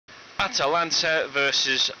Atalanta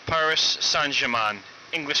versus Paris Saint-Germain.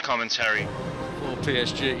 English commentary. For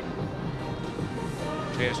PSG.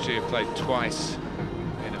 PSG have played twice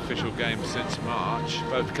in official games since March,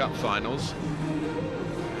 both cup finals,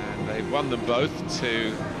 and they've won them both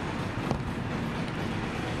to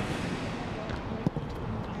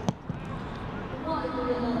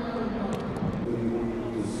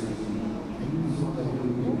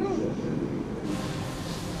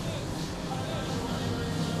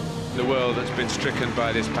the world that's been stricken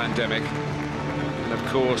by this pandemic, and of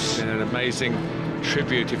course an amazing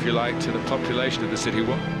tribute, if you like, to the population of the city.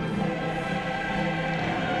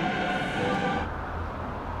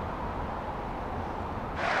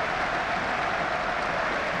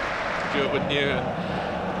 Stuart knew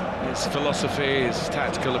his philosophy, his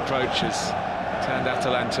tactical approach has turned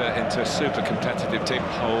Atalanta into a super competitive team.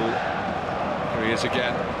 Here he is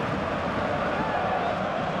again.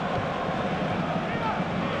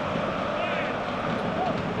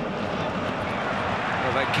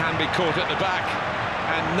 They can be caught at the back,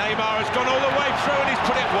 and Neymar has gone all the way through and he's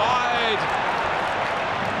put it wide.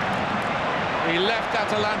 He left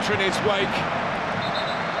Atalanta in his wake,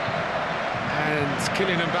 and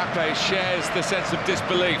Kylian Mbappe shares the sense of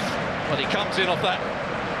disbelief. Well, he comes in off that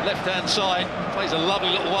left-hand side, plays a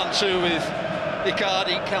lovely little 1-2 with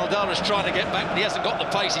Icardi. Caldara's trying to get back, but he hasn't got the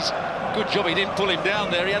pace. Good job he didn't pull him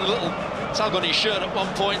down there. He had a little tug on his shirt at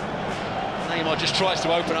one point. Neymar just tries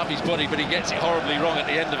to open up his body, but he gets it horribly wrong at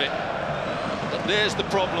the end of it. But there's the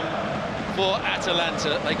problem for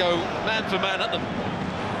Atalanta. They go man for man at them.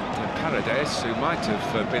 Paredes, who might have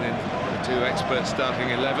been in the two expert starting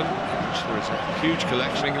 11, which there is a huge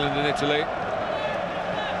collection, England and Italy.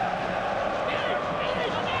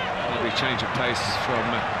 Maybe change of pace from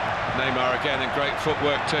Neymar again, and great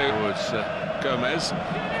footwork too towards Gomez.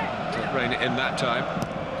 Didn't rein it in that time.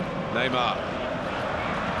 Neymar.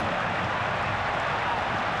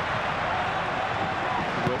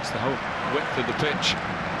 The whole width of the pitch.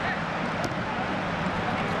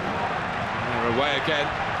 They're away again.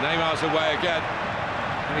 Neymar's away again.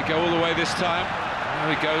 Can he go all the way this time? Now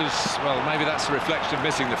he goes. Well, maybe that's a reflection of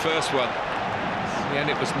missing the first one. In the end,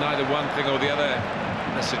 it was neither one thing or the other.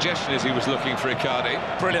 The suggestion is he was looking for Icardi.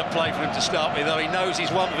 Brilliant play for him to start with, though. He knows he's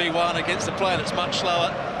 1v1 against a player that's much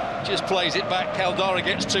slower. Just plays it back. Caldara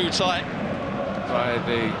gets too tight. By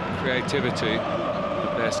the creativity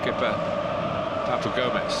of their skipper,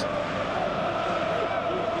 Gomez.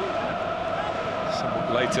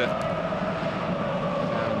 Somewhat later,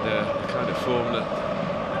 and the kind of form that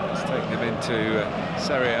has taken him into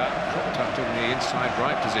Serie A, propped up in the inside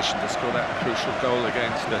right position to score that crucial goal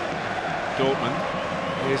against Dortmund.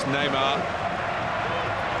 Here's Neymar.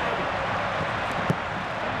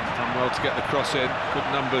 He's done well to get the cross in.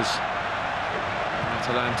 Good numbers from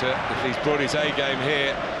Atalanta. If he's brought his A game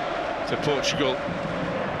here to Portugal.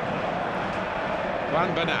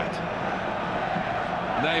 Juan Bernat.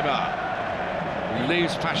 Neymar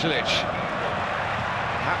leaves Pasalic.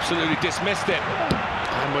 Absolutely dismissed it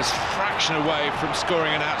and was fraction away from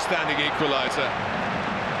scoring an outstanding equaliser.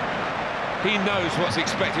 He knows what's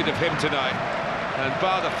expected of him tonight, and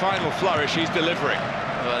bar the final flourish, he's delivering.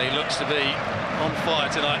 Well, he looks to be on fire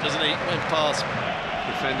tonight, doesn't he? Went past.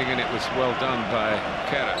 Defending, and it was well done by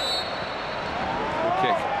Kera. Good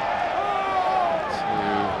kick to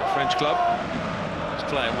the French club.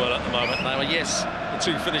 Playing well at the moment now. Yes, the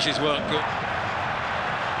two finishes weren't good.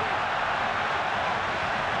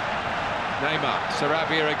 Neymar,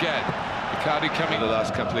 Sarabia again. Icardi coming the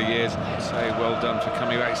last couple of years. Say well done for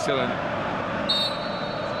coming back. Still 10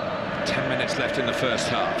 minutes left in the first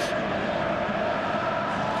half.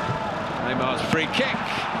 Neymar's free kick,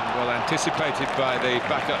 well anticipated by the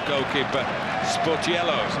backup goalkeeper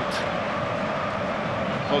Sportiello.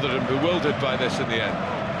 Bothered and bewildered by this in the end.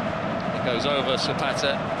 Goes over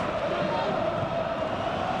Zapata.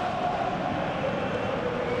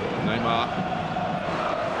 Neymar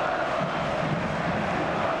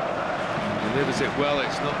delivers it well.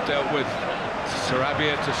 It's not dealt with.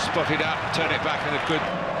 Sarabia to spot it up, turn it back, and a good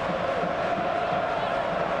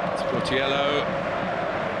Sportiello.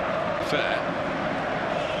 Fair.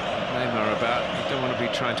 Neymar about. You don't want to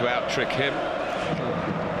be trying to out-trick him.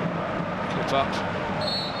 Clip up.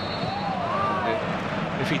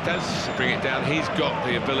 If he does bring it down, he's got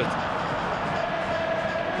the ability.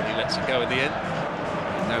 But he lets it go in the end.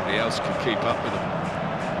 Nobody else can keep up with him.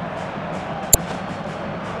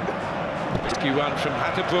 Risky one from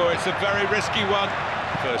Hateboer. It's a very risky one.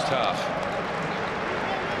 First half.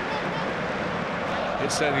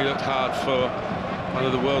 It certainly looked hard for one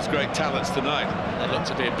of the world's great talents tonight. There looked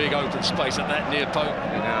to be a big open space at that near post.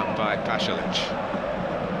 And out by Pasalic.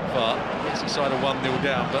 far. Yes, he's side of 1-0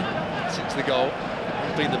 down, but since the goal,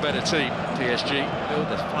 he's been the better team. PSG,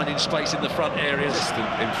 they're finding space in the front areas.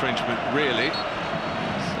 Distant infringement, really.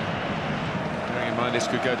 Bearing in mind this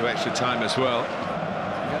could go to extra time as well. To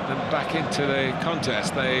get them back into the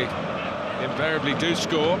contest, they invariably do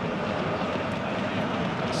score.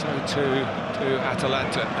 So to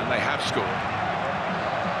Atalanta, and they have scored.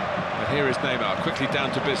 And here is Neymar, quickly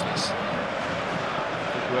down to business.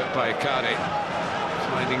 Good work by Icardi,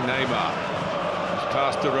 finding Neymar. He's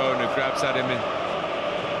past Daron, who grabs at him in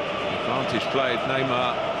advantage played.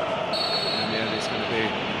 Neymar, and yeah, he's going to be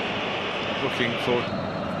looking for.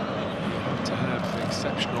 You have to have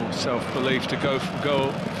exceptional self-belief to go from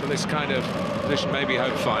goal for this kind of position, maybe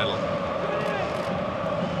home final.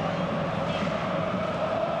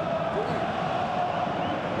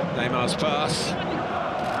 Neymar's pass.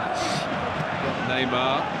 That's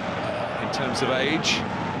Neymar in terms of age.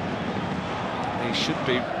 He should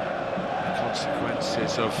be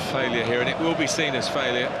consequences of failure here, and it will be seen as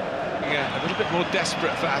failure. Yeah, a little bit more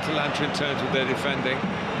desperate for Atalanta in terms of their defending.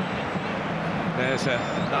 There's a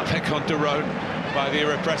nutmeg on Daron by the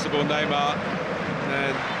irrepressible Neymar,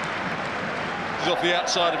 and he's off the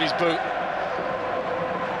outside of his boot.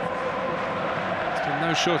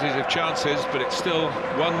 No shortage of chances, but it's still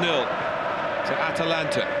 1-0 to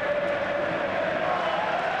Atalanta.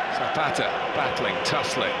 Zapata battling,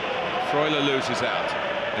 tussling. Freuler loses out,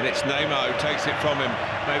 and it's Neymar who takes it from him.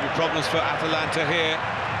 Maybe problems for Atalanta here.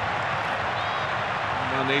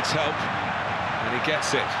 Neymar needs help, and he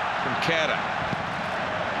gets it from Kera.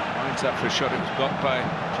 Lines up for a shot, it was blocked by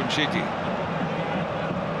CTcompsHD.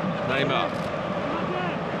 Neymar.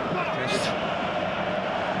 Just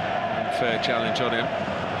fair challenge on him.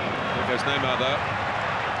 There goes Neymar though.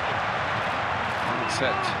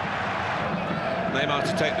 Set. Neymar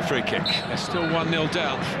to take the free kick. They're still 1-0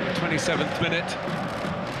 down from the 27th minute.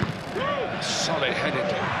 Solid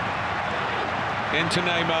headed into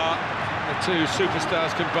Neymar. The two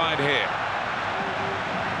superstars combined here.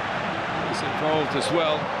 He's involved as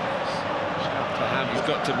well. Shout to him. He's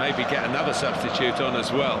got to maybe get another substitute on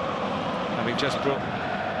as well, having just brought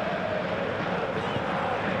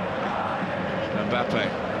Mbappe,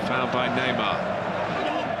 fouled by Neymar.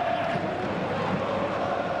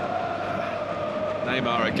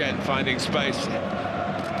 Neymar again finding space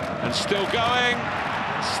and still going,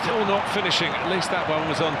 still not finishing. At least that one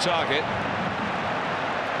was on target.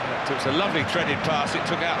 It was a lovely threaded pass. It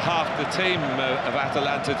took out half the team of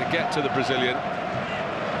Atalanta to get to the Brazilian.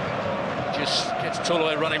 Just gets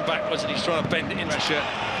Toloi running backwards, and he's trying to bend it in. Pressure,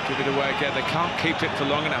 give it away again. They can't keep it for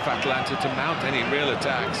long enough, Atalanta, to mount any real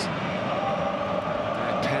attacks.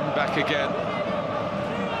 Back again,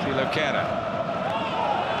 Kera.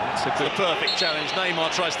 It's a good, perfect challenge.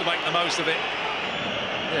 Neymar tries to make the most of it.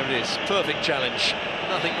 There it is, perfect challenge.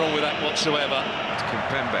 Nothing wrong with that whatsoever. It's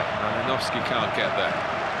Kimpembe. Malinowski can't get there.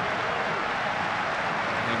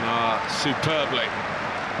 Neymar superbly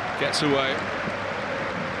gets away,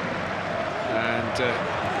 and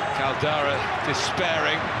Caldara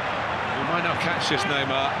despairing. He might not catch this,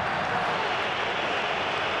 Neymar.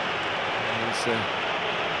 He's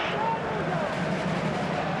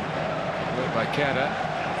by Kera,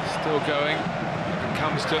 still going, and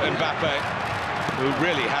comes to Mbappe, who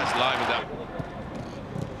really has livened up.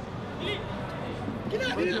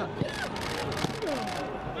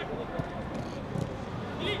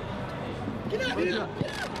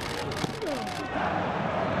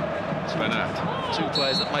 Spenat. Two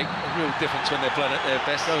players that make a real difference when they're playing at their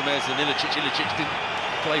best. Gomez and Ilicic. Ilicic didn't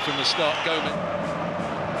play from the start. Gomez.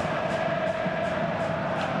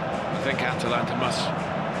 I think Atalanta must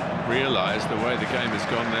realise the way the game has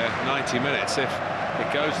gone there. 90 minutes, if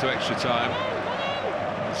it goes to extra time.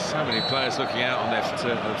 There's so many players looking out on their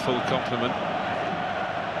full complement.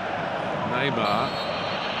 Neymar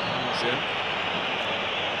is in.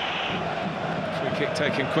 Free kick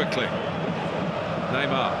taken quickly.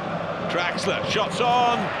 Neymar, Draxler, shots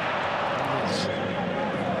on.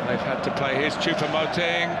 They've had to play his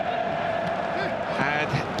Choupo-Moting, and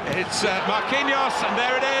it's Marquinhos, and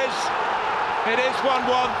there it is. It is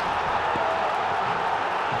 1-1.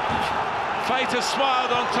 Fate has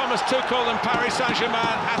smiled on Thomas Tuchel and Paris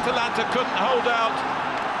Saint-Germain. Atalanta couldn't hold out.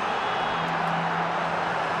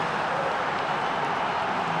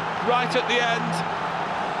 Right at the end.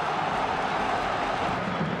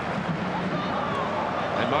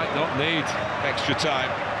 They might not need extra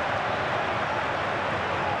time.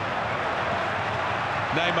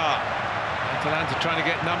 Neymar. Atalanta trying to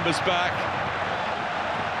get numbers back.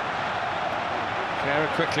 Kera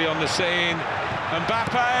quickly on the scene.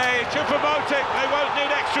 Mbappe, Choupo-Moting, they won't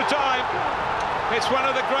need extra time. It's one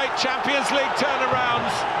of the great Champions League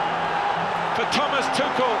turnarounds. for Thomas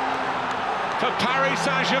Tuchel, for Paris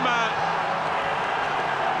Saint-Germain.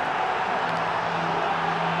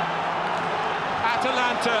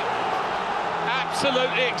 Atalanta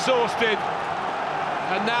absolutely exhausted,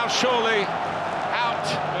 and now surely out.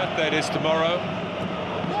 Birthday it is tomorrow.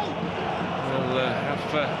 We'll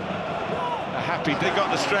have a happy day. They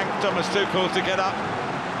got the strength, Thomas Tuchel, to get up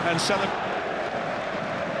and celebrate.